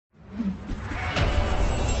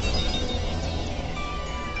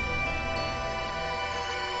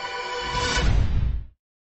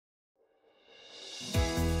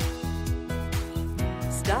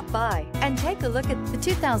by and take a look at the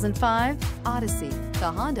 2005 Odyssey.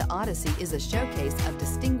 The Honda Odyssey is a showcase of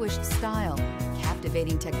distinguished style,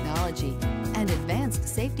 captivating technology, and advanced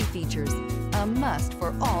safety features. A must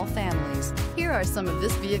for all families. Here are some of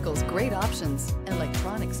this vehicle's great options: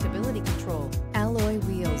 electronic stability control, alloy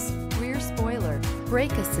wheels, rear spoiler,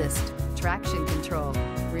 brake assist, traction control,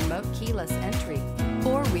 remote keyless entry,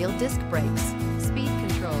 four-wheel disc brakes, speed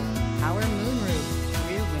control, power moonroof,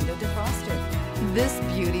 rear window defroster. This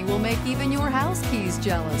beauty will make even your house keys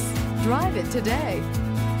jealous. Drive it today.